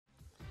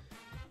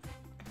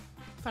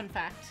Fun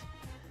fact.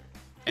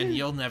 And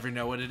you'll never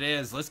know what it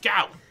is. Let's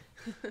go!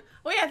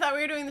 Wait, I thought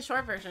we were doing the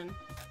short version.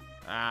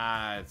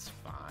 It's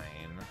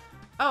fine.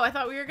 Oh, I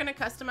thought we were gonna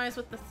customize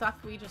with the stuff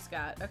we just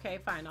got. Okay,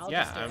 fine. I'll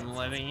just do it. I'm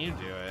letting you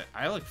do it.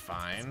 I look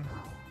fine.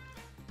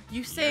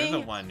 You saying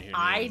You're the one who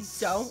I needs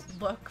don't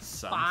look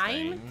something.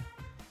 fine?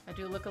 I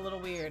do look a little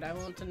weird. I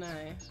won't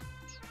deny.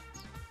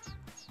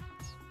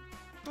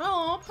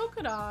 Oh,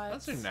 polka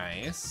dots. Those are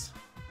nice.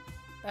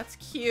 That's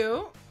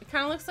cute. It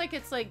kind of looks like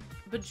it's like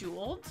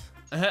bejeweled.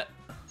 Did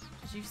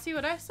you see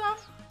what I saw?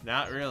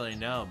 Not really,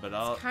 no, but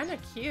It's kind of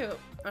cute. All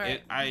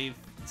right. I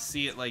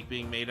see it like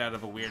being made out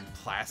of a weird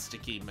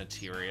plasticky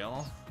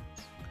material.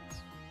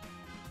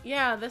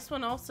 Yeah, this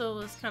one also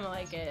is kind of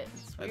like it.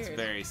 It's weird. That's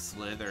very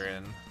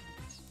Slytherin.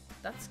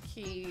 That's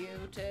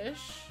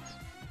cute-ish.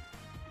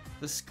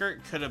 The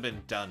skirt could have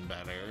been done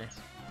better.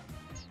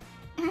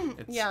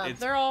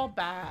 They're all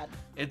bad.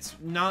 It's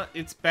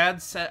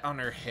bad set on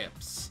her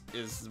hips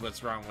is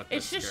what's wrong with this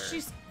It's just skirt.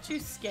 she's too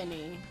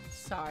skinny.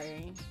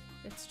 Sorry.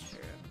 It's true.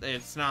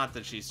 It's not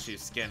that she's too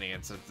skinny,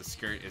 it's that the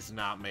skirt is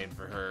not made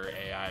for her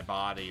AI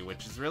body,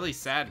 which is really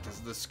sad because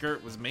the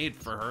skirt was made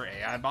for her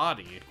AI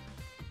body.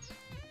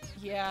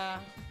 Yeah.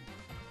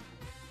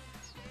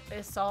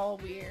 It's all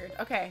weird.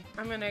 Okay,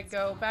 I'm gonna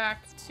go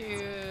back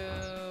to...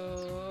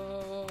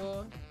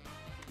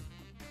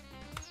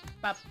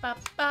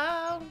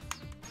 Ba-ba-ba.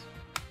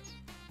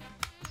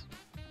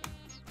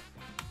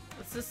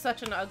 This is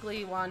such an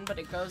ugly one, but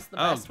it goes the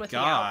best with the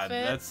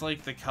outfit. That's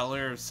like the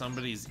color of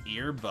somebody's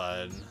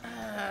earbud.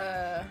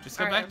 Just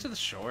go back to the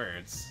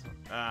shorts.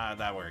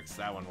 That works.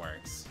 That one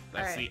works.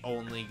 That's the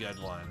only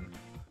good one.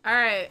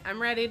 Alright,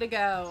 I'm ready to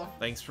go.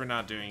 Thanks for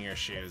not doing your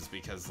shoes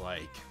because,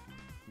 like,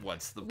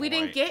 what's the point? We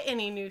didn't get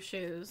any new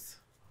shoes.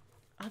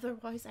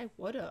 Otherwise, I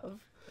would have.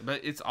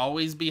 But it's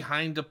always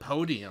behind a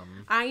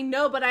podium. I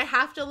know, but I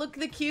have to look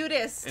the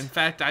cutest. In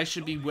fact, I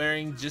should be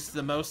wearing just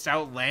the most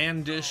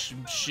outlandish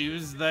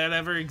shoes that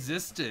ever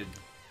existed.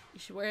 You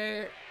should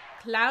wear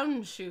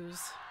clown shoes.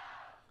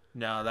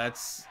 No,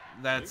 that's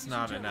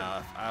not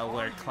enough. I'll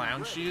wear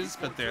clown shoes,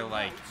 but they're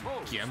like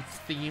GIMP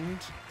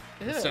themed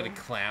instead of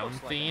clown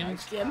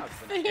themed. GIMP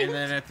themed? And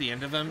then at the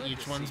end of them,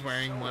 each one's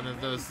wearing one of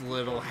those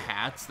little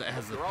hats that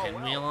has a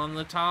pinwheel on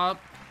the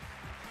top.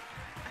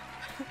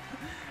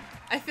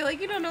 I feel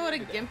like you don't know what a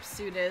GIMP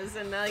suit is,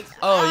 and like.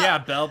 Yeah,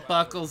 belt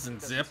buckles and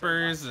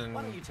zippers and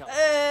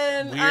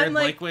weird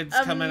liquids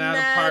coming out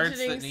of parts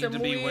that need to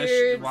be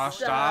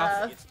washed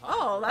off.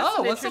 Oh, that's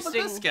an what's up with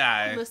this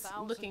guy?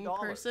 Looking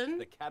person.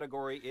 The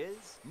category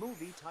is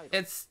movie title.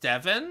 It's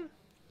Steven.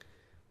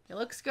 It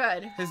looks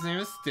good. His name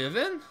is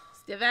Steven.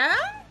 Steven?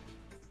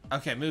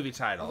 Okay, movie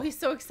title. Oh, he's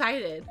so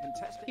excited.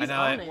 He's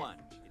on it.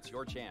 It's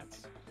your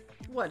chance.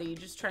 What are you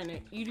just trying to?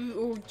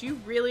 Do you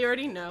really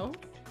already know?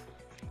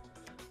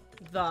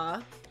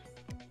 The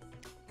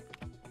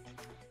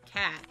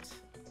cat.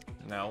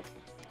 Nope.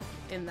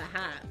 In the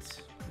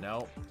hat.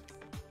 Nope.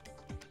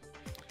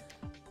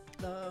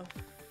 The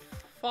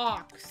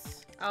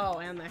fox. Oh,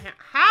 and the hat.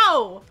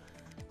 How?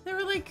 There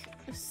were like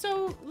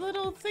so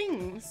little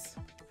things.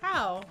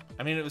 How?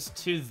 I mean, it was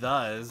two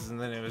thes, and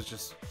then it was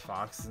just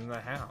Fox and the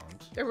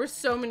Hound. There were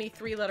so many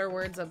three-letter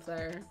words up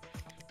there.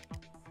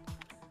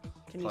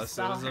 Can you Plus, it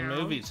spell was a hound?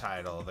 movie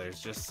title. There's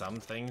just some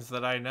things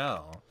that I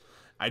know.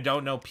 I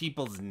don't know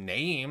people's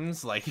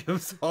names. Like, it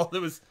was all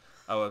there was.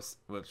 Oh,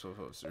 whoops,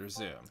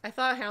 resume. I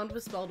thought hound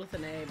was spelled with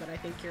an A, but I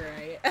think you're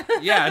right.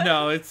 Yeah,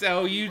 no, it's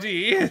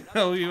O-U-D.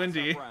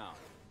 O-U-N-D.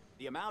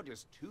 The amount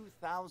is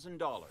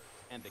 $2,000,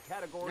 and the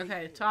category.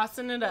 Okay,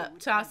 tossing it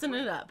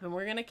up, and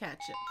we're gonna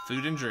catch it.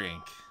 Food and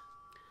drink.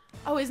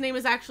 Oh, his name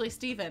is actually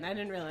Steven. I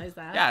didn't realize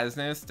that. Yeah, his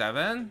name is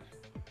Steven.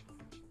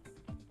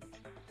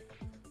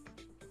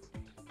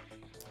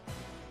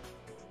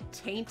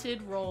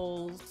 Tainted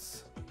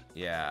rolls.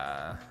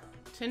 Yeah.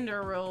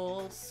 Tinder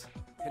rolls.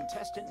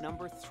 Contestant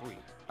number 3.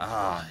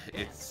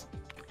 It's...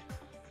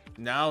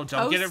 No,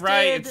 don't get it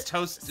right. It's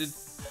toasted.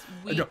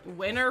 Sweet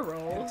winner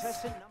rolls.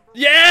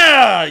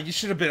 Yeah! You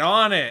should have been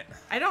on it.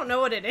 I don't know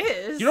what it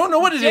is. You don't know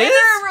what it is?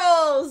 Dinner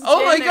rolls!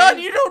 Oh my god,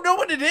 you don't know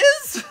what it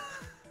is?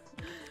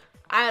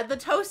 The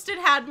toasted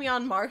had me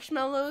on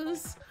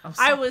marshmallows.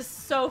 I was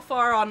so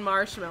far on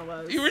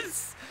marshmallows. You were...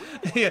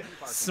 Yeah.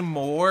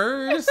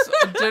 S'mores?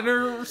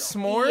 Dinner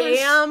s'mores?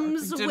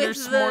 Yams Dinner with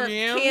s'more the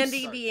yams?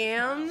 candied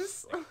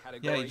yams.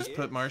 Yeah, you just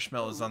put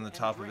marshmallows on the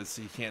top of it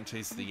so you can't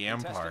taste the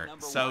yam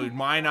part. So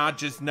why not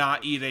just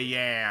not eat a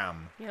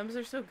yam? Yams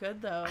are so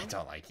good though. I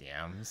don't like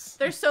yams.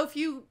 There's so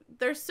few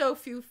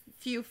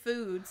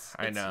foods.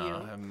 I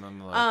know.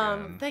 I'm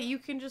looking. That you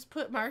can just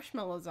put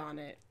marshmallows on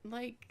it.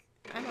 Like,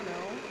 I don't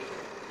know.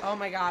 Oh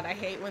my god, I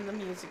hate when the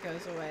music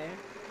goes away.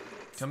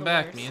 Come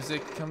back, worst.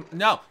 Music. Come.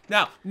 No.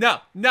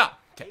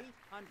 Okay.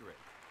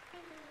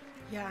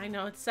 Yeah, I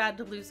know. It's sad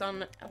to lose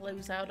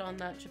out on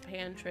that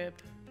Japan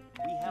trip.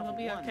 It'll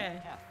be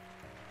okay.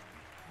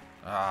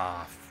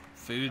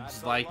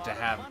 Foods like to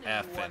have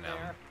F in them.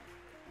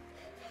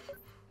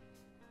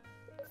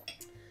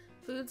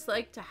 Foods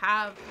like to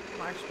have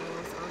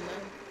marshmallows on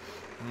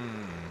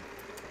them.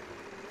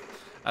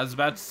 I was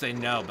about to say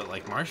no, but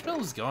like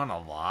marshmallows go on a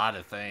lot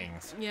of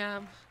things.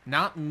 Yeah.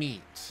 Not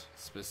meat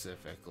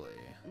specifically.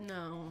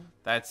 No.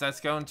 That's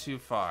going too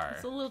far.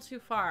 It's a little too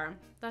far.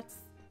 That's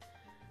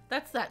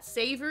that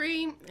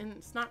savory, and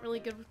it's not really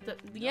good with the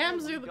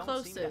yams are the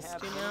closest,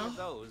 you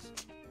know?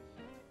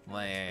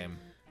 Lame.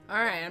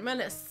 Alright, I'm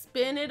gonna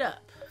spin it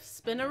up.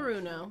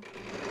 Spin-a-runo.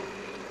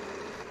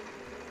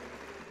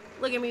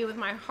 Look at me with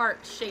my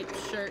heart-shaped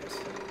shirt.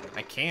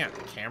 I can't.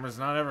 The camera's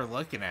not ever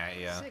looking at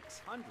you.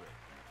 600.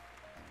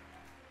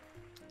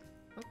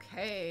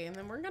 Okay, and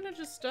then we're gonna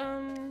just,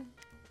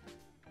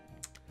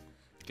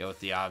 Go with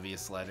the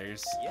obvious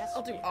letters. Yes,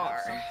 I'll do we have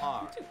R. some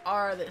I'll do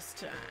R this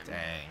time.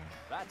 Dang.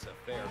 That's a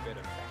fair bit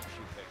of cash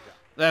you picked up.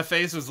 That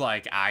face was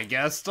like, I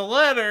guessed a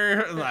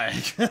letter. Like,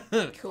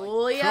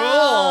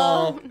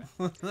 Coolio.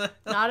 cool.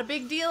 Not a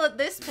big deal at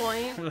this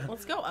point.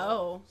 Let's go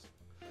O.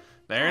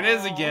 There it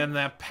is again,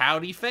 that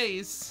pouty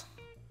face.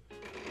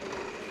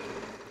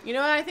 You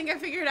know what? I think I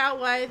figured out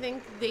why I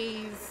think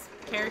these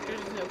characters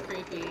are so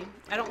creepy.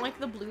 I don't like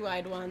the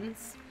blue-eyed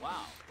ones.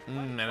 Wow.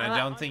 And I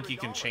don't think you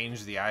can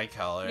change the eye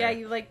color. Yeah,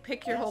 you like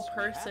pick your whole Yes,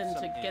 we have person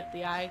some to get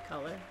the eye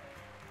color.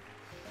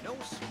 No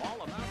small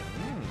amount of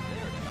food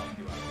there to help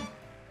you out.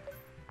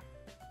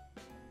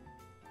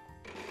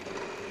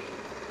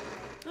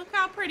 Look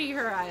how pretty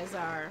her eyes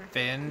are.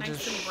 Finned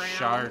Nice and brown.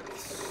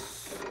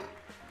 sharks.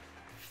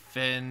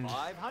 Finned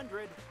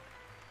 500.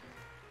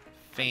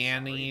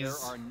 fannies.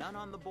 There are none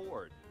on the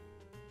board.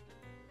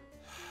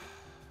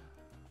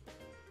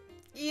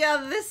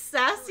 Yeah, this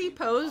sassy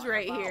pose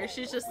right here.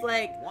 She's just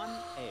like,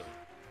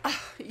 1A.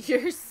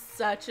 you're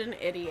such an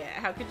idiot.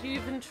 How could you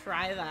even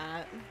try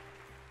that?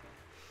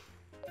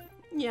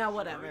 Yeah,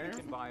 whatever. You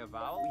can buy a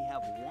vowel. We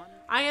have one.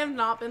 I have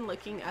not been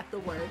looking at the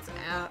words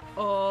at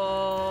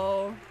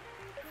all.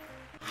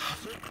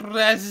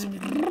 That's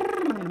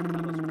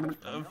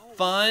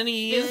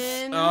funnies.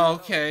 Finn.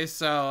 Okay,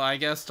 so I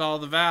guessed all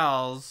the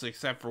vowels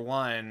except for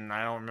one.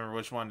 I don't remember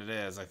which one it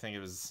is. I think it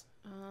was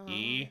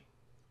E.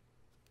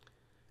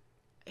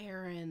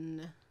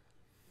 Aaron.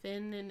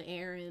 Finn and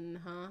Aaron,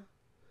 huh?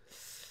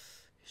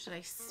 Should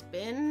I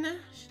spin?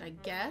 Should I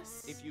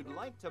guess? If you'd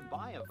like to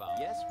buy a vowel,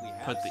 yes, we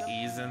have Put the some.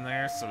 E's in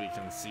there so we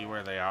can see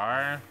where they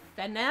are.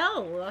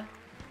 Fennel.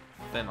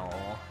 Fennel.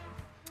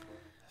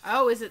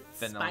 Oh, is it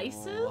Fennel.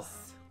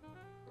 spices?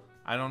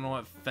 I don't know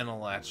what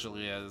fennel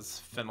actually is.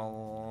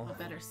 Fennel. I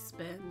better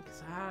spin,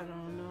 because I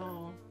don't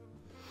know.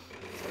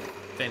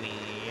 Finny.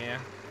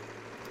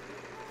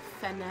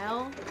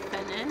 Fennel?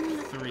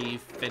 Fennen? 3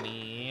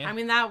 finny. I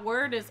mean, that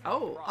word is...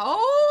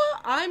 Oh,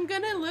 I'm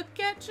gonna look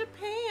at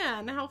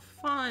Japan. How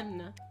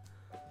fun.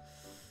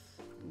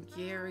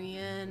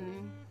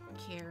 Garian,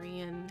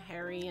 Carrion,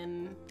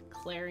 Harrian,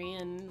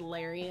 Clarion,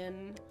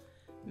 Larian,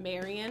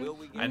 Marion. Will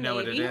we get I know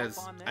what it Maybe. is.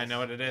 I know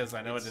what it is.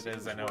 I know what it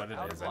is. I know what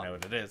it is. I know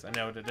what it is. I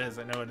know what it is.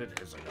 I know what it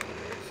is. I know what it is.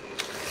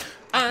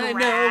 I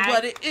know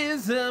what it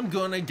is. I'm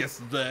gonna guess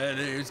the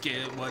letters,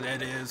 get what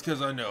it is,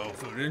 cause I know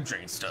food and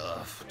drink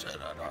stuff.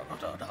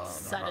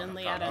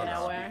 Suddenly out of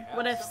nowhere.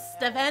 What if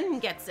Steven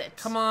gets it?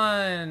 Come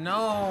on,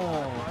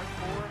 no.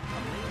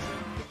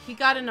 He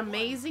got an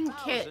amazing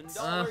kit.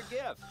 $1,000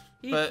 gift.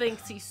 He But-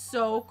 thinks he's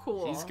so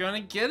cool. He's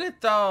gonna get it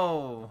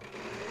though.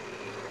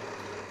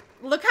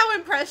 Look how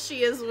impressed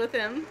she is with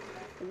him.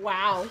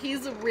 Wow,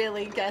 he's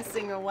really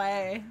guessing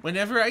away.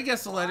 Whenever I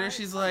guess a letter,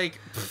 she's like,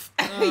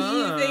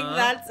 You think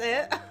that's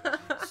it?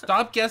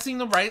 stop guessing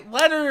the right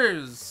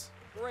letters.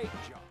 Great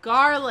job.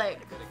 Garlic.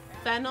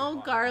 Fennel,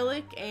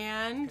 garlic,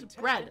 and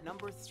bread.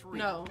 Number 3.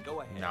 No.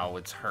 Go ahead. No,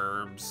 it's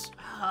herbs.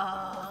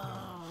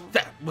 Oh.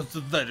 That was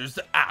the letters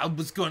that I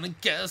was gonna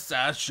guess.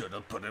 I should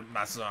have put it in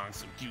my song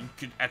so you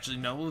could actually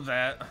know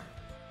that.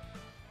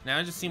 Now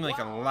I just seem like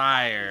a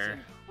liar.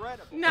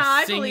 Incredible. No,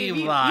 I singy believe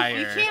you. liar.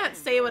 You can't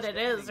say what it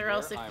is, or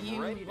else if I'm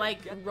you ready to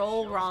like get the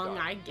roll show wrong,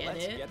 started. I get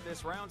Let's it. get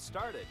this round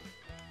started.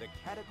 The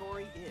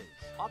category is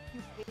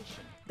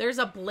occupation. There's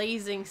a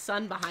blazing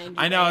sun behind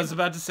you. I know, I babe. was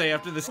about to say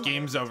after this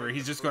game's over,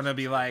 he's just gonna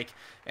be like,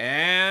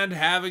 and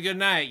have a good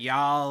night,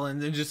 y'all,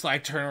 and then just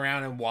like turn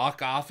around and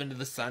walk off into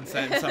the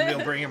sunset, and somebody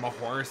will bring him a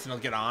horse and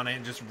he'll get on it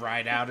and just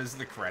ride out as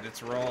the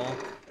credits roll.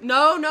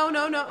 No.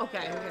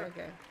 Okay.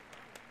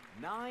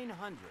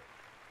 900.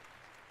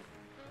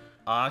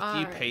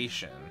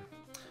 Occupation.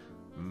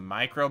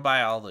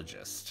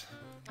 Microbiologist.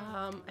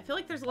 I feel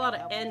like there's a lot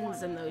of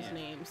N's in those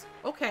names.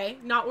 Okay,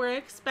 not where I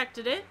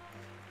expected it.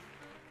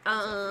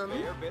 Fair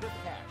bit of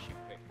cash you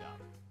picked up.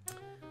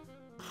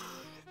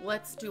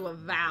 Let's do a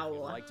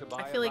vowel. Like to buy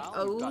I a feel like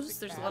vowel? You've got O's.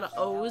 the There's a lot of cash.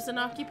 O's in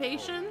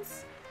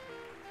occupations.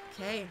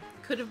 Okay,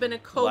 could have been a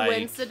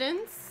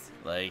coincidence.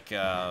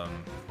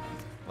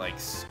 Like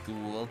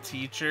school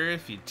teacher,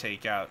 if you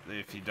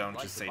don't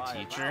Like just to say buy a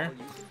teacher, vowel, you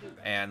can do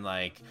that. and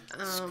like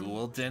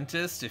school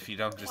dentist, if you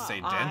don't just say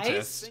Eyes?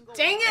 dentist,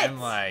 Dang it! and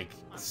like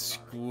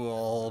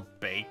school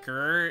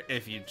baker,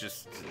 if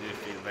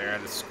they're at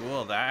a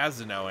school, that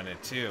has an O in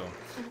it too.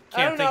 I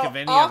Can't don't think know, of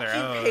any other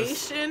O's.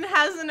 Occupation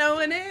has an O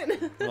in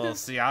it. Well,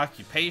 see,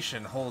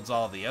 occupation holds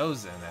all the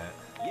O's in it.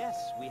 Yes,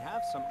 we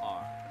have some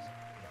R's.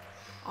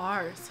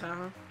 R's,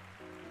 huh?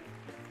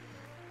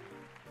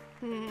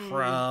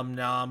 Prom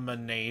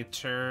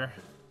nominator.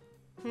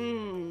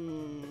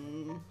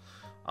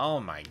 Oh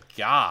my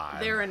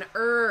god. They're an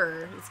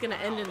It's gonna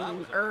end in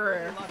an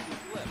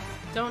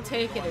Don't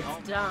take it,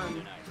 it's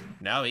done.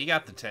 No, he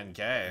got the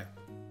 10K.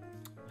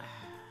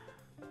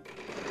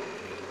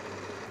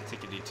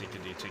 Tickety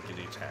tickety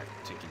tickety tack,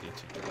 tickety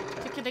tickety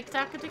tack.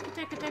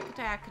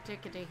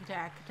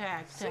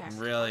 Tick-a-tick-tack-a-tick-a-tick-a-tack-a-tack-tack-tack.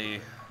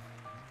 Really?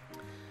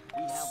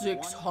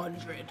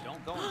 600.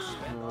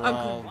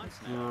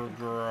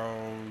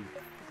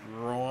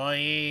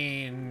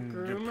 Groin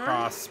Groomer?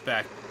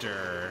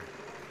 prospector.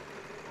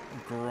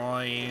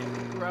 Groin.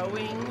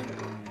 Growing.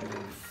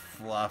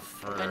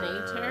 Fluffer.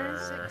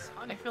 Inator?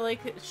 I feel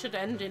like it should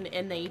end in Will we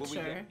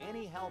inator. get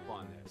any help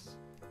on this?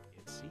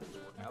 It seems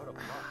we're out of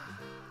luck.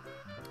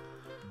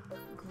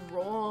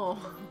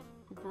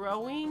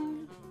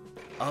 Growing?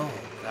 Oh,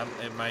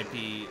 it might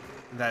be.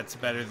 That's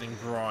better than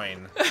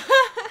groin.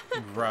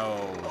 Grow.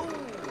 Oh,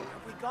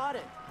 we got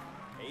it.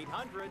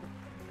 800.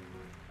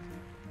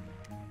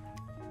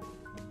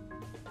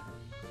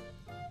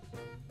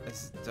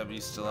 Is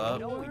W still up?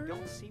 No, we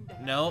don't seem to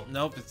have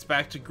Nope, it's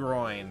back to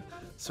groin.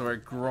 So we're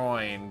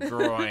groin.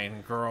 certainly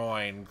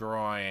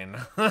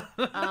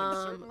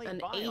An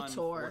buy. ator.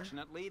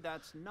 Unfortunately,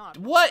 that's not.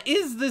 What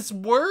is this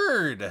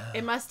word?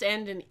 It must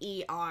end in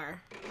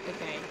ER.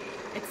 Okay.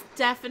 It's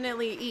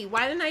definitely E.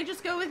 Why didn't I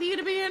just go with E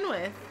to begin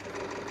with?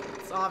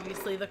 It's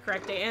obviously the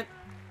correct answer.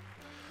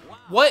 Wow.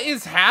 What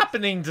is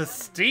happening to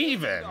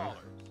Steven?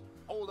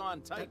 Hold on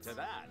tight to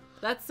that.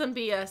 That's some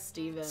BS,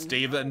 Steven.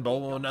 Steven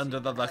born under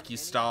the lucky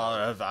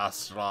star of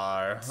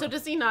Astlar. So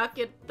does he not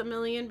get the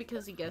million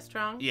because he guessed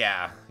wrong?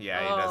 Yeah, he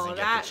doesn't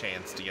get the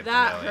chance to get the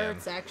That million.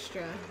 hurts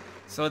extra.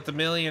 So what the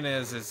million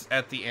is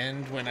at the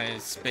end when I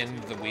spin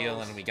the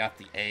wheel and we got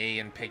the A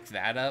and picked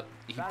that up,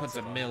 he puts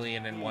a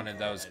million in one of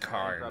those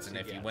cards, and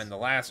if you win the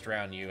last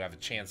round, you have a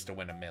chance to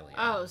win a million.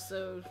 Oh,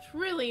 so it's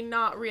really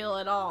not real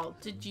at all.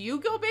 Did you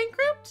go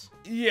bankrupt?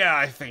 Yeah,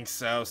 I think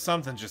so.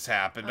 Something just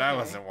happened. I Okay.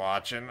 wasn't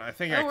watching. I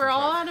think I Oh, can we're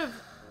all put- out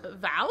of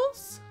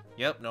vowels?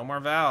 Yep, no more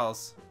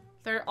vowels.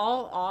 They're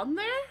all on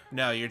there?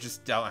 No, you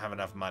just don't have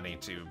enough money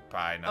to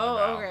buy another Oh,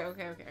 vowel.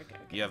 okay.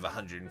 You have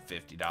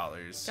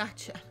 $150.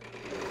 Gotcha.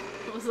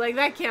 I was like,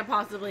 that can't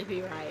possibly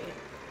be right.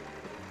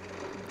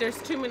 There's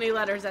too many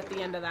letters at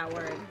the end of that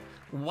word.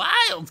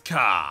 Wild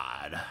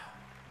card.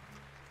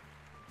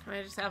 Can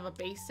I just have a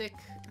basic...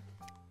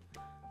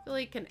 I feel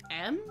like an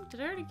M? Did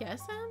I already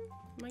guess M?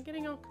 Am I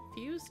getting all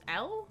confused?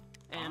 L?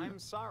 M. I'm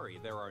sorry,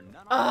 there are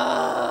none.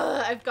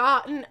 I've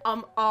gotten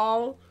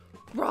all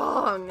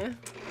wrong.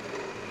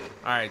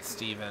 Alright,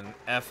 Steven.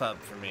 F up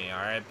for me,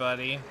 alright,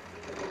 buddy?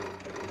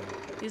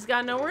 He's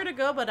got nowhere to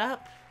go but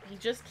up. He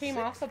just came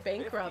off a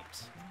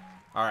bankrupt.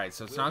 Alright,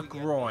 so it's Will not we get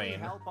any groin.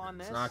 help on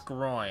It's this? not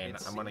groin.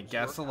 It I'm gonna seems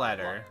guess a we're out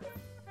of letter. luck.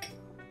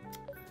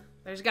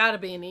 There's gotta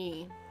be an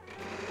E.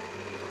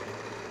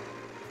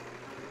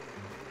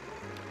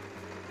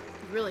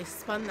 You really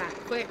spun that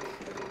quick.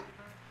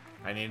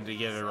 I needed to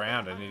get it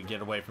around. I need to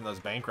get away from those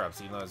bankrupts,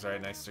 even though it's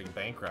right next to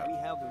bankrupt. We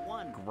have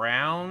one.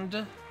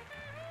 Ground.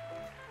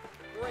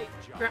 Great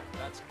job. Gra-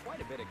 That's quite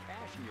a bit of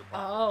cash in your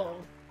pocket. Oh.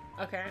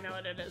 Okay, I know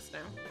what it is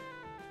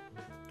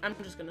now. I'm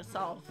just gonna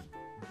solve.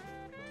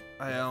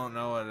 I don't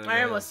know what it is.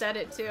 I almost said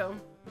it too.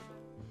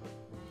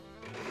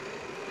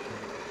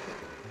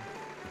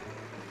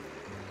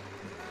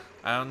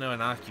 I don't know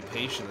an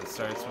occupation that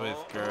starts with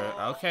girl.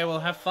 Okay, well,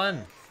 have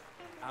fun.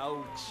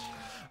 Ouch.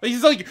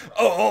 He's like,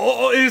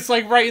 oh, it's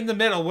like right in the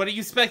middle. What are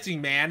you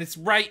expecting, man? It's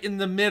right in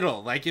the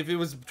middle. Like if it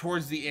was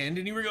towards the end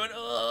and you were going,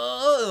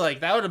 oh, like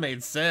that would have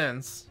made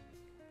sense.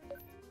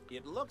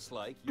 It looks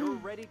like you're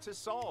ready to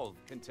solve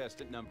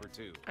contestant number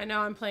 2. I know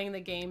I'm playing the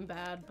game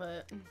bad,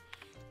 but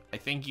I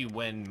think you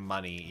win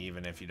money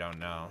even if you don't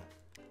know.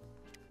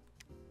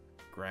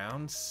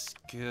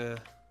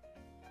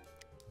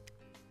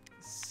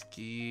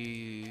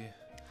 Ski.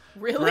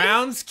 really?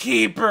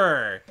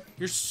 Groundskeeper.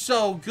 You're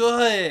so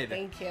good.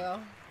 Thank you.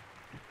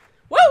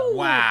 Woo!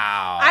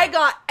 Wow. I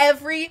got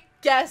every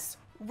guess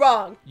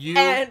wrong. You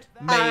and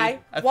made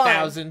I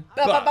 $1,000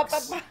 won.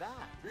 bucks. That.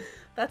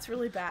 That's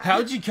really bad.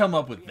 How'd you come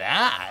up with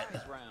that?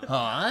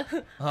 Huh?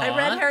 I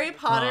read Harry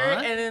Potter,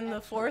 Huh? and in the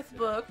 4th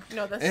book,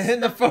 no, that's In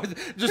the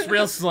fourth, just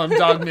real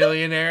Slumdog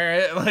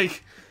Millionaire.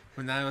 Like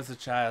when I was a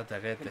child, I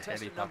read the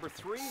Harry Contestant number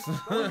Potter. 3,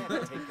 go ahead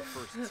and take the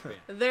first spin.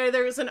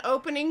 there's an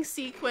opening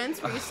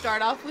sequence where you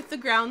start off with the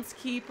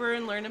groundskeeper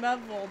and learn about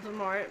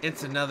Voldemort.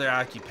 It's another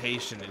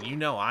occupation, and you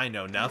know I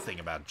know nothing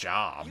about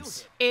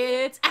jobs.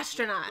 It's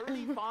astronaut.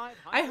 $3,500.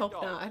 I hope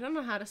not. I don't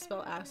know how to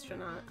spell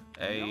astronaut.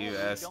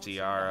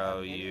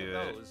 A-U-S-T-R-O-U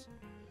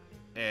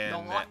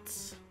and Not.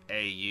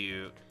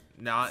 A-U.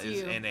 Not It's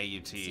is you.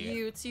 N-A-U-T.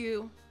 It's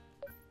you.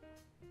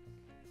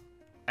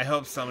 I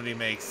hope somebody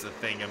makes a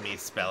thing of me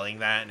spelling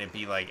that and it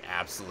be like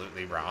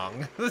absolutely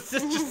wrong. This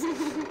is just.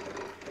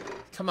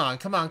 Come on.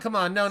 No.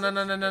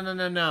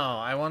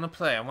 I want to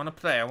play. I want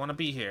to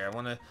be here.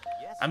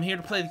 I'm here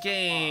to play the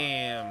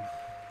game.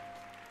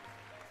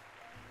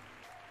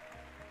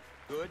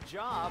 Good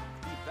job.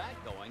 Keep that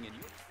going, and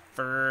you.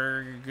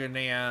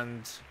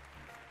 Ferdinand.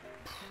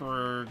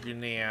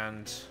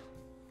 Pregnant.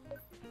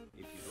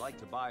 If you'd like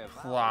to buy a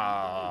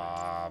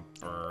vowel,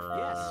 Clopper.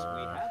 yes,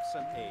 we have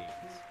some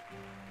A's.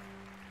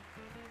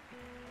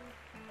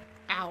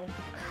 Ow.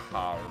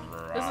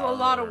 This is a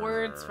lot of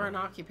words for an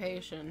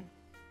occupation.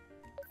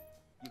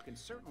 You can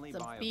certainly It's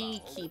a buy a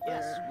beekeeper. vowel.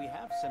 Yes, we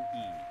have some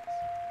E's.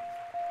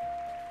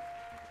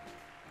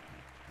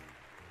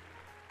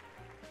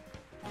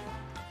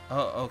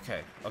 Oh,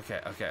 okay.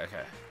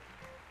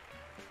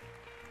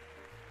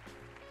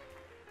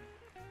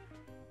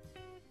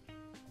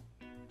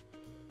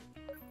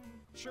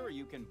 Sure,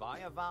 you can buy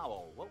a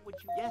vowel. What would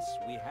you? Yes,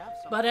 we have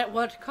some. But at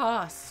what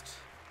cost?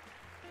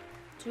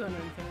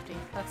 250.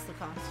 That's the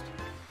cost.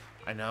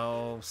 I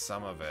know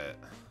some of it.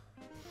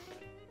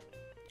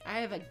 I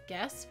have a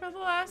guess for the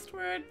last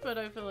word, but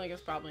I feel like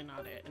it's probably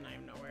not it, and I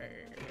have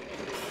nowhere.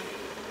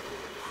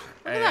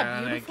 Look at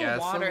that beautiful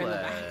water in the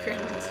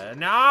background.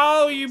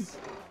 No, you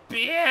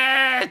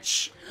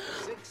bitch!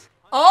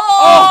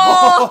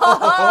 Oh,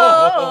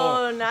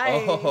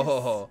 nice.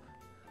 Oh.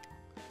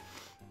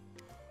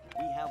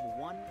 We have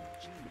one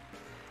G.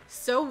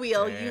 So,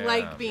 Wheel, you Damn.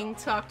 like being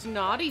talked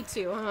naughty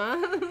to, huh?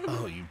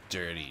 Oh, you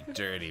dirty,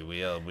 dirty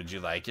Wheel. Would you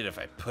like it if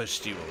I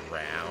pushed you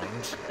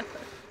around?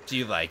 Do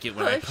you like it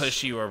when I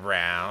push you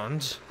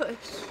around? Push.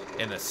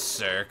 In a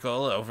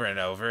circle over and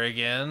over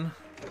again?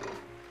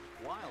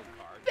 Wild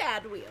card.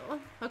 Bad Wheel.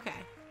 Okay.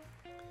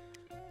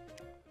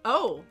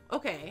 Oh,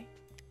 okay.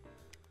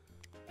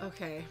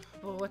 Okay,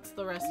 well, what's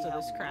the rest We of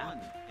this have crap? one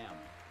M.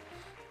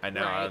 I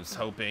know, I Right. was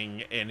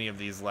hoping any of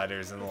these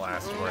letters in the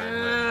last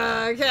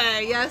word.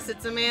 Okay, yes,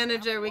 it's a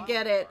manager. We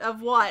get it.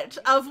 Of what?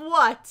 Of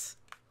what?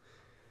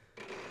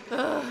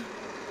 Ugh.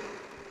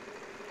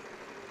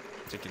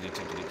 Tickety,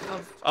 tickety.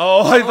 Of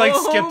Oh, I like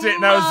Oh skipped it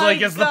and I was my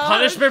like, is the gosh.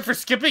 punishment for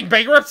skipping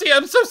bankruptcy?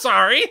 I'm so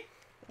sorry.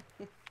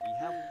 We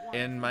have one.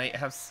 And might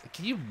have.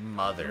 Can you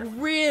mother?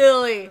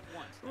 Really?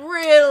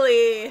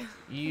 Really?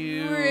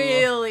 You.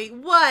 Really?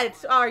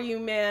 What are you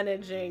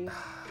managing?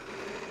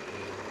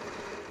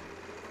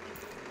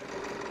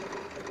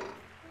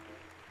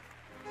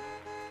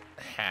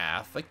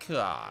 Half a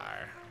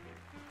car.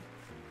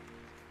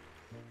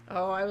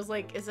 Oh, I was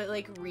like, is it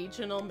like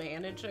regional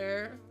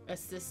manager?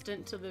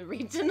 Assistant to the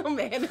regional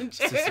manager?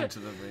 Assistant to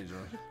the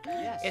regional.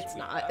 Yes, It's we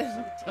not.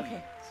 have some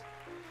Okay.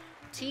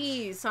 T's.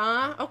 Tease,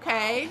 huh?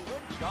 Okay.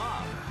 Good job.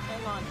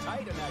 Hang on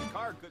tight in that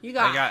car. Good You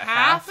got, I got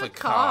half a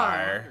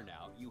car.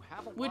 now. You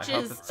have a Which I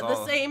hope is it's the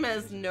all- same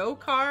as no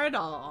car at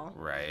all.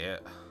 Right.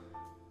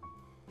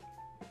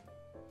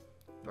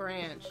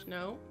 Branch,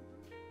 no?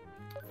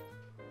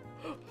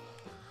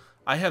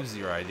 I have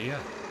zero idea.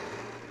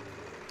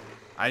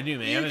 I do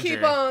manager. You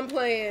keep on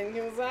playing,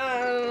 because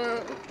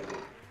I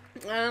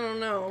don't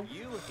know.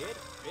 You hit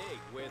big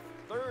with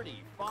 $3,500.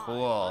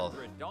 Cool.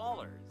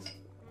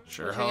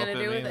 Sure What you hope gonna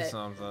it do with means it?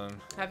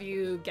 something. Have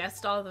you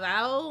guessed all the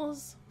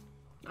vowels?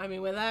 I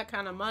mean, with that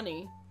kind of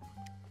money.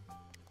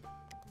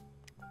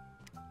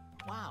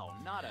 Wow,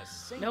 not a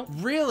single. Nope.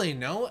 Really,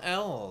 no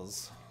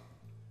L's.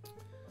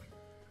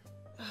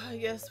 I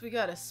guess we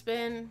gotta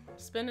spin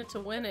it to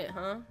win it,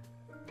 huh?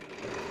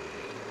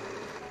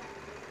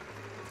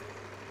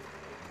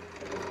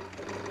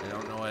 I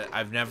don't know what.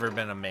 I've never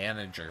been a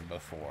manager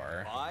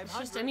before. It's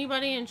just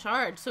anybody in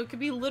charge, so it could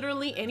be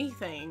literally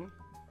anything.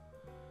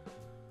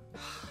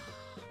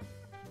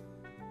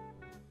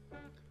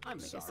 I'm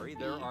guess a sorry,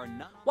 B. there are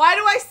not. Why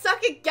do I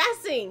suck at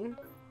guessing?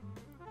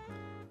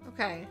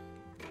 Okay.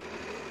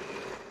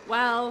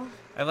 Well,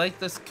 I like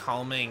this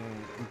calming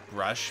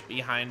brush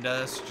behind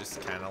us,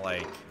 just kind of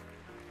like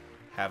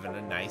having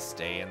a nice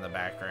day in the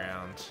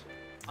background.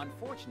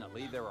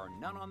 Unfortunately, there are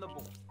none on the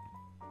board.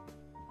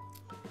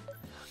 You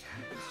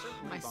can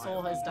certainly My buy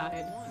soul has a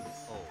died. one.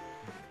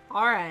 Oh,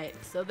 alright,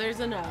 so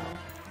there's a no.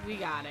 We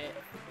got it.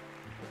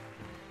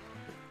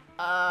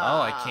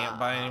 Oh, I can't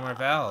buy any more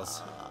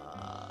vowels.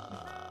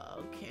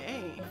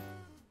 Okay.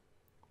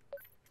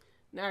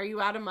 Now, are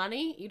you out of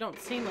money? You don't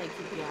seem like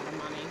you'd be out of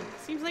money.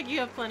 Seems like you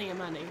have plenty of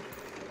money.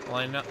 Well,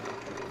 I know.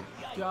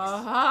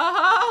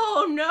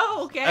 Oh,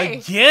 no, okay.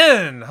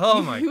 Again!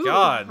 Oh my You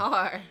god.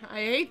 are, I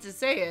hate to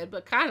say it,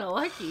 but kind of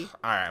lucky.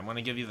 Alright, I'm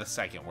gonna give you the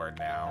second word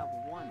I now.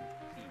 have one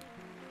P.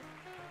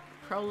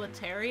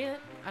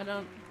 Proletariat? I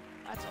don't...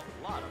 That's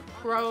a lot of money.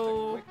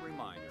 Pro- Just a quick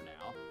reminder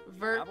now.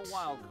 Vert. Have a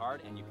wild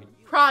card and you can use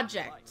it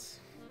Project.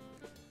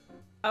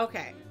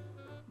 Okay.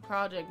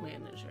 Project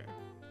manager.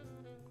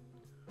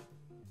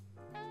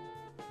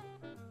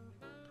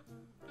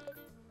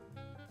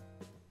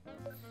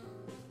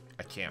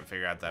 I can't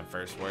figure out that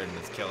first word and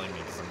it's killing me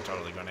because I'm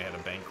totally gonna hit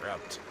a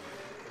bankrupt.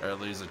 Or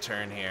lose a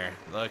turn here.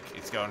 Look,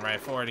 it's going right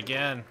for it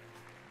again.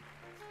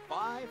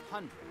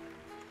 500.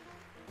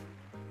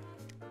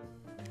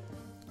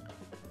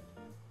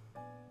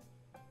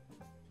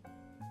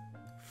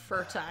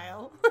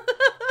 Fertile.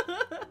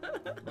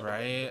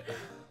 Right?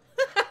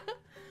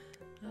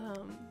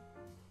 um,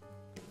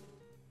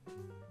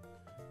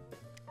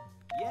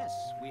 Yes,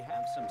 we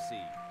have some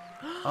seeds.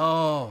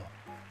 Oh.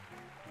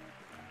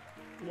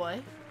 what?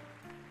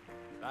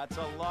 That's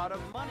a lot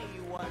of money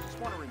you want. Just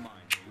want to remind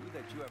you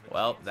that you have a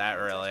Well, chance that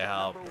to really contest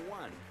helped. number one.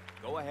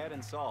 ahead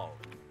and solve.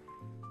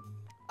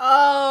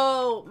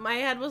 Oh, my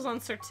head was on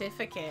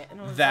certificate.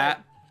 And I was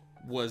That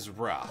was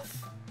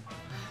rough.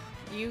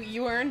 like,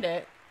 you earned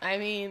it. I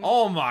mean...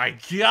 Oh my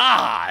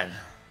god!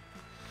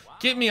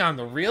 Get me on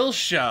the real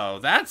show.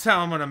 That's how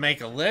I'm gonna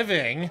make a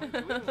living.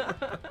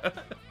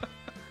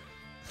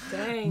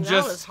 Dang,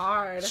 that was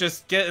hard.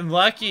 Just getting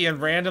lucky and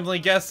randomly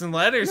guessing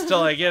letters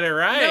till I get it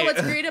right. You know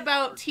what's great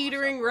about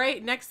teetering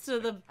right next to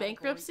the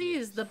bankruptcy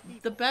is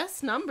the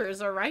best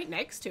numbers are right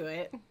next to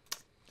it.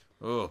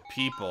 Ooh,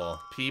 people.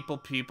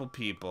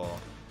 People.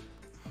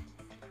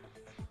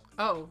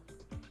 Oh.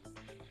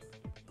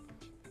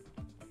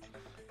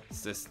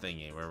 It's this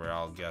thingy where we're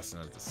all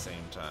guessing at the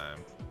same time.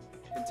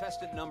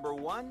 Contestant number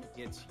 1,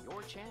 it's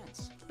your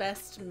chance.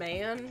 Best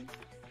man?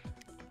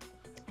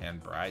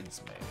 And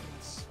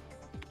bridesmaids.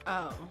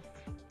 Oh.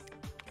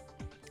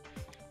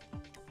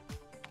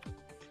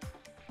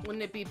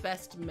 Wouldn't it be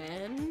best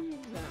men?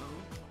 No.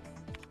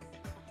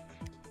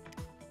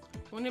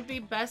 Wouldn't it be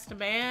best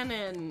man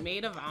and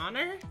maid of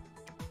honor?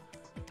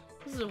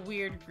 This is a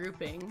weird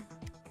grouping.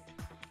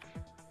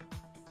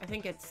 I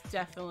think it's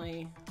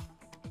definitely...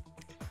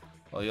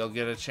 Well, you'll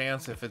get a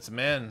chance if it's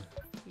men.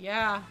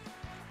 Yeah.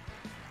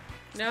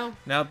 No.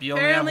 Nope, you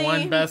only have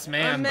one best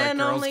man, but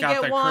girls only got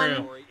get their one.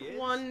 crew.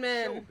 One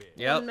man.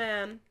 Yep. One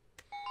man.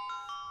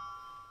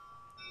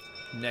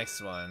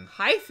 Next one.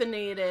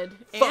 Hyphenated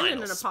Final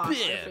and an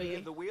apostrophe.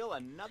 Give the wheel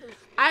another...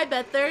 I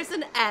bet there's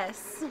an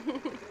S.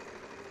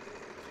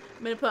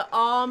 I'm gonna put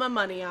all my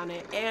money on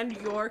it, and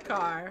your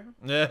car.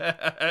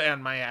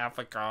 And my half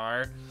a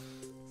car.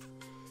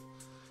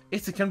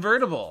 It's a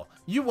convertible.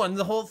 You won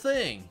the whole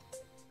thing.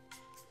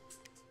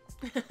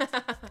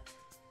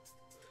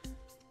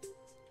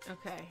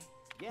 Okay.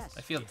 Yes.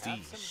 I feel we D.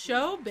 have some-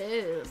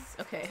 Showbiz.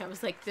 Okay, I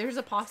was like, there's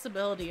a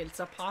possibility it's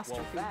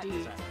apostrophe Well, that D.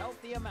 is a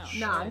healthy amount.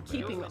 Nah, I'm Showbiz.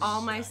 keeping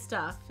all my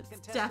stuff. It's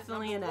Contestant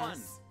definitely an number 1,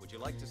 S. would you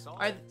like to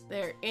solve? Are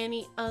there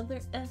any other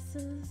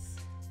S's?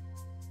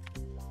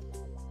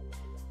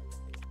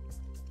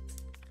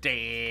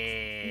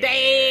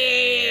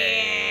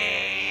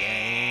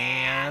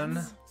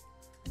 Dan.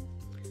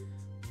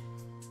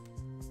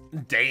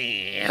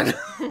 Dan.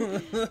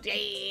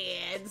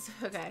 Dads.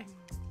 Okay.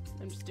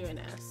 I'm just doing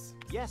S.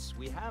 Yes,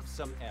 we have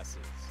some S's.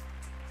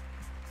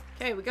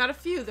 Okay, we got a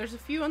few. There's a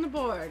few on the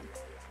board.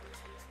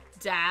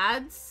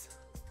 Dads.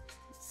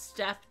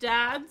 Stepdads.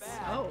 Bad.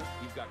 Oh.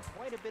 You've got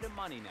quite a bit of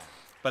money now.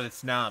 But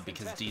it's not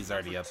because Contestant D's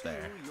already number up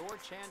there. 2, your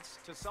chance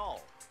to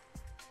solve.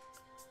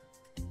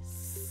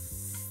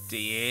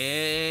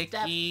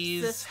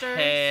 Dickies, Stepsisters?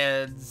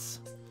 heads,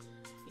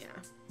 Yeah.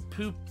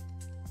 poop,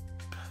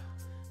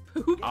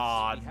 Poop. We have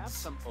odds,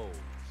 some O's.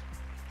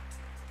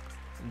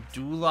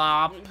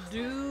 doolop,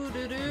 Do.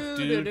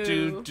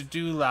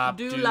 doolop,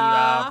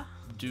 Doolah.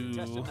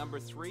 Contestant do, number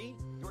 3,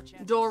 your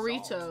chance to solve.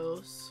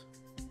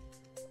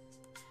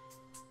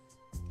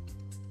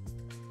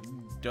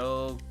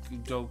 Doritos.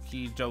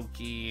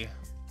 doki,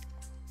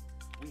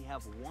 We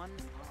have one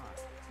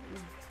odd.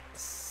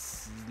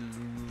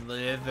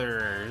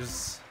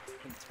 slithers,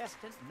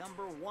 Contestant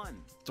number 1,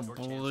 the your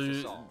chance to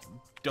blue, solve.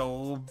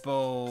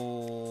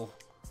 dobo,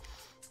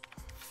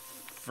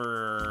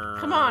 fur.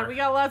 Come on, we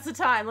got lots of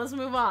time. Let's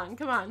move on.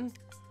 Come on.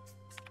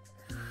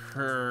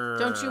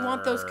 Don't you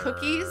want those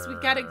cookies? We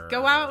gotta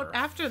go out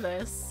after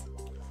this.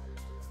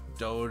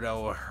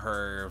 Dodo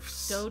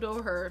herfs.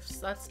 Dodo Herfs.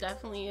 That's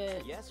definitely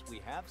it. Yes, we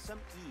have some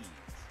E's.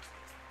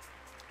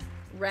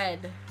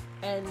 Red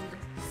and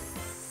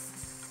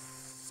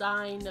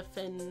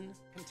Sinophin.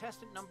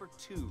 Contestant number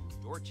 2,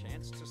 your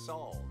chance to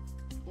solve.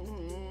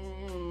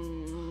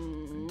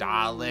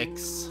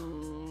 Daleks.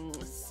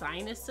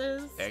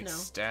 Sinuses? No.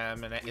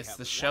 Exterminate. It's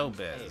the have one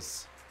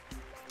showbiz.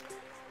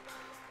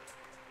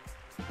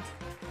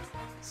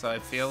 So I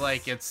feel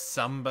like it's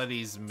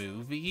somebody's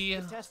movie,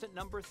 Contestant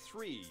number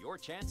 3, your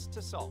chance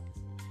to solve.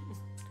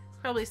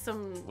 Probably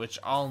some which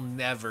I'll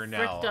never know.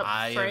 fricked up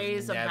I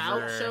phrase have about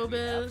never... We have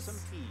showbiz. some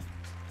P's.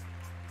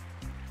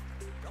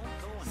 Don't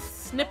go and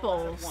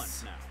Snipples. at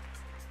once now.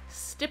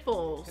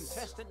 Stipples.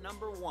 Contestant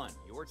number 1,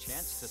 your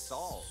chance to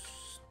solve.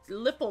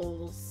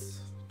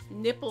 Lipples.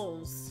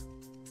 Nipples.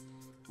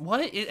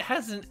 What? It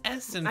has an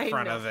S in I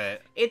front know. of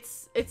it.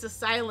 It's a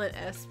silent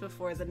S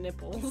before the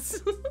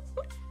nipples.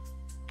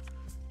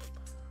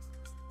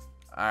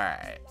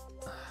 Alright.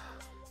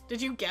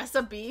 Did you guess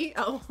a B?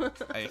 Oh.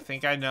 I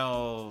think I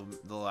know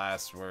the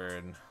last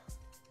word.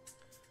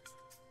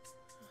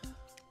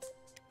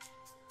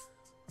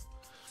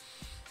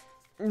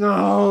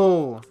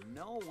 No!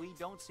 No, we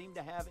don't seem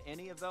to have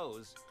any of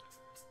those.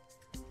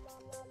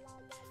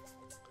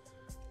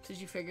 Did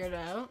you figure it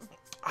out?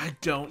 I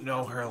don't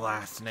know her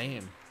last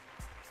name.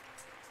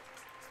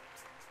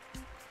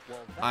 Well,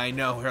 I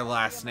know her that's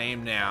last the amount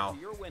name now.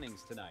 of Your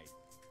winnings tonight.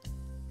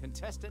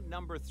 Contestant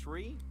number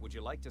 3, would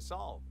you like to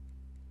solve?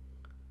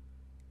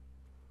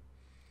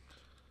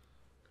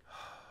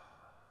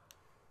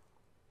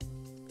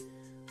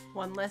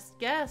 One less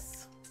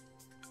guess.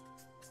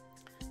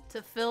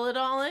 To fill it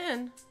all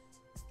in.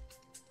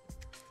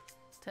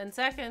 10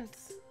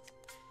 seconds.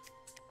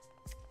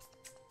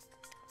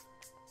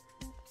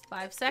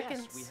 5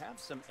 seconds. Yes, we have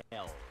some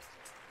L's.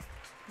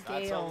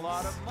 That's a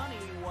lot of money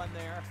you won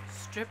there.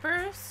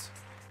 Strippers?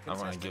 I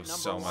want to give Contestant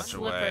so number much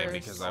one. away Slippers.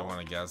 because I want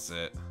to guess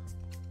it.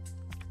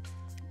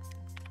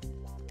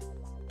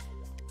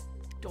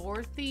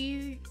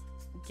 Dorothy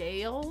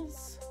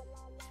Gales?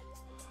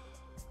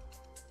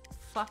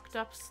 Fucked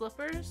up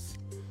slippers?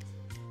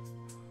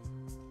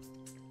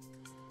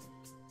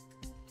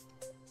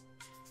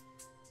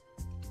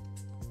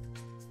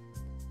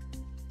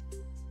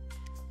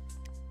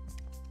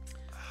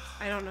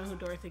 I don't know who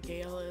Dorothy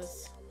Gale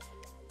is.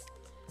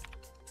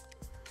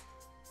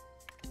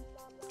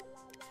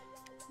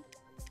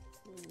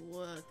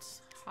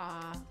 What's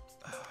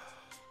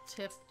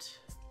tipped,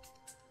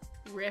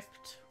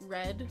 ripped,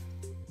 red?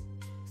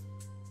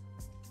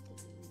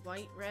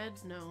 White, red?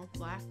 No,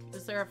 black.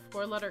 Is there a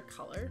 4-letter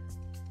color?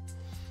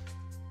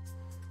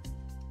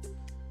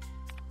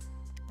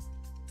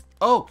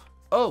 Oh!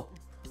 Oh!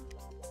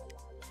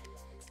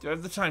 Do I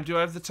have the time? Do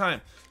I have the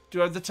time? Do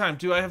I have the time?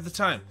 Do I have the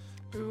time?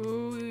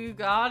 Ooh, you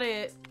got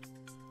it.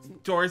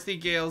 Dorothy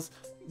Gale's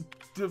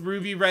the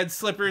ruby red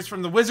slippers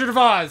from the Wizard of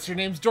Oz. Her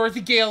name's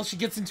Dorothy Gale. She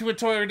gets into a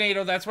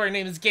tornado. That's why her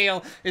name is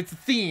Gale. It's a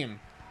theme.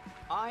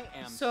 I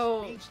am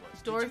So, speechless.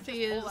 Did you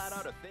Dorothy just pull is that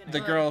out of thin The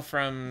air? girl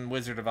from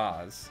Wizard of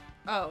Oz.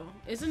 Oh,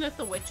 isn't it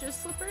the witch's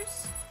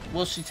slippers?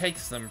 Well, she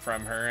takes them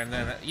from her, and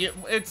then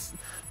it's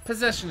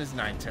possession is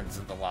 9/10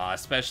 of the law,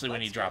 especially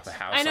when you drop a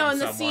house. I know, on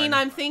and the someone. scene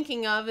I'm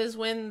thinking of is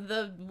when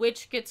the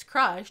witch gets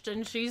crushed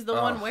and she's the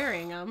one Ugh.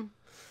 wearing them.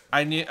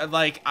 I knew,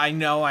 like, I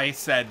know I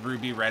said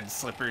ruby red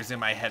slippers in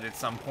my head at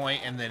some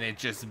point, and then it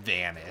just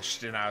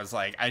vanished, and I was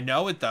like, I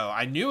know it though.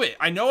 I knew it.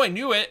 I know I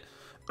knew it.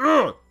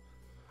 Ugh.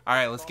 All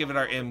right, let's give it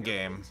our M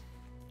game.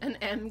 An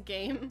M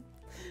game.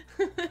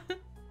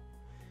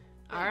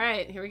 All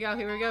right, here we go.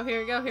 Here we go.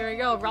 Here we go. Here we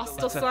go.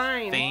 Rustle It's a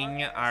sign.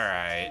 thing. All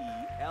right.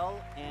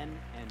 L, N,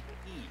 and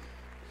E.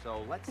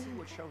 So let's see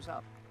what shows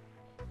up.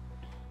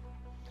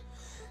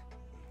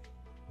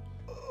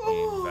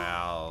 Need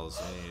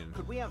vowels. Need...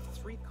 Could we have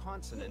 3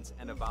 consonants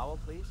and a vowel,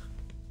 please?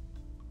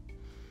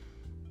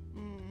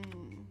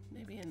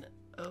 Maybe an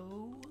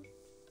O.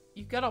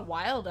 You got a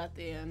wild at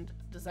the end.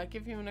 Does that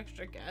give you an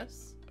extra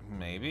guess?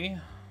 Maybe.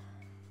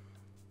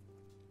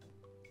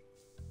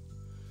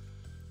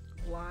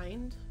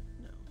 Blind?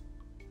 No.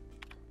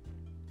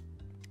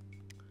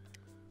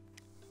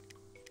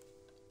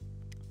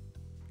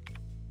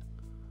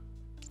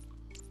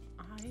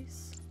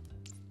 Eyes?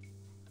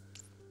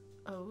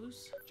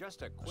 O's?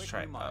 Just a quick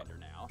try reminder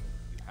now.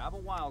 You have a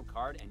wild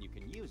card and you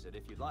can use it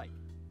if you'd like.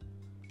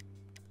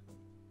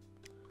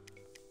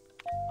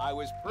 I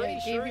was pretty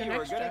it gave sure you you an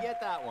were going to extra.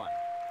 get that one.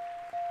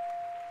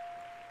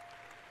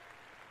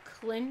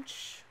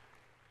 Clinch?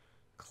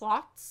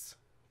 Clots?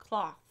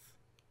 Cloth.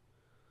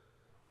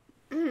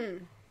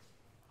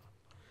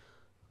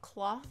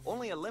 Cloth?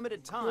 Only a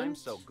limited time, Clinch?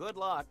 so good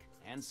luck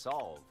and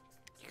solve.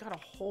 You got a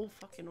whole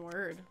fucking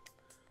word.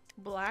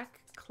 Black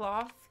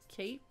cloth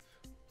cape?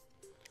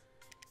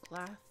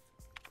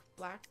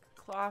 Black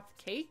cloth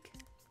cake?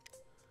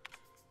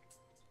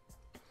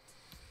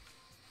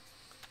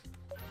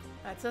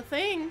 That's a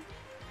thing.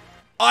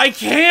 I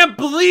can't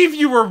believe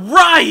you were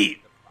right!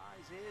 The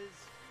prize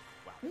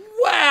is...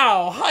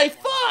 Wow! High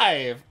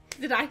five!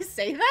 Did I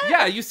say that?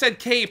 Yeah, you said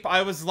cape.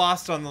 I was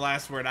lost on the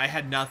last word. I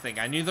had nothing.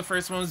 I knew the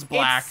first one was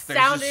black. It There's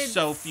sounded just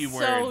so few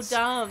words. so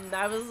dumb.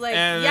 I was like,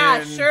 And yeah,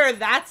 then- sure,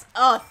 that's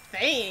a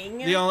thing.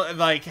 The only,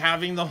 like,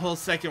 having the whole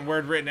second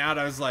word written out,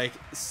 I was like,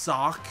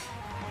 sock,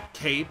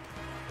 cape.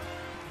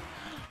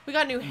 We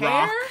got new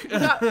Rock.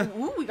 hair.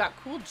 We got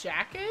cool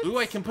jackets. Ooh,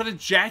 I can put a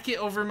jacket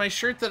over my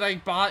shirt that I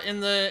bought in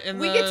the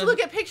We get to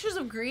look at pictures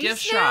of Greece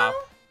gift now?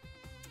 shop.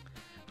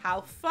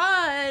 How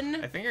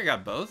fun. I think I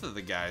got both of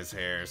the guys'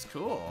 hairs.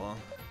 Cool.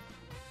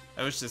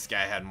 I wish this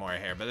guy had more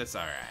hair, but it's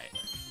alright.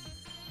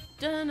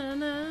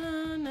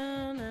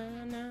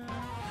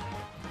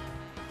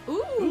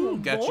 Ooh,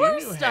 Got more you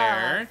new stuff.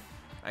 hair.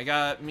 I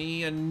got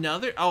me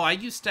another... Oh, I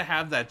used to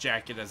have that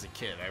jacket as a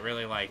kid. I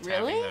really liked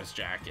having Really? those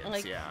jackets,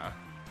 Like, yeah.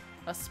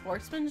 A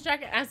sportsman's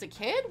jacket as a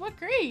kid? What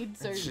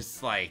grades? It's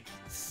just like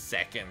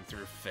 2nd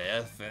through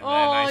 5th, and then Oh,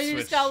 I you switched...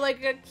 just got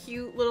like a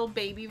cute little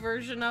baby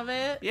version of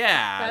it?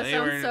 Yeah, That they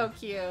sounds were so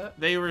cute.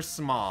 they were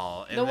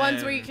small. And The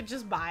ones where then- you could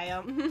just buy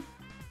them.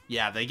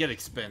 Yeah, they get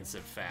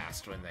expensive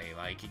fast when they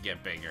like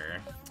get bigger.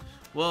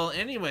 Well,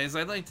 anyways,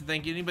 I'd like to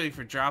thank anybody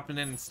for dropping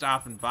in and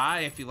stopping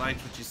by. If you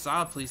liked what you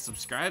saw, please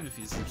subscribe. If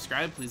you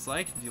subscribe, please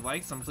like. If you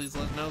like some, please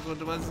let us know what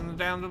it was in the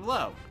down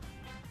below.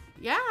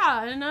 Yeah,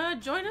 and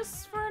join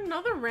us for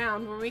another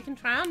round where we can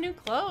try on new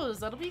clothes.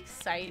 That'll be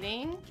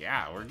exciting.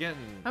 Yeah, we're getting...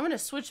 I'm gonna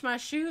switch my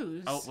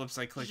shoes. Oh, whoops,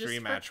 I clicked Just for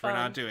rematch. We're fun.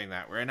 not doing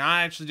that. We're not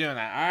actually doing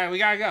that. All right, we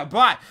gotta go.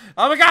 Bye.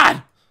 Oh my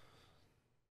God.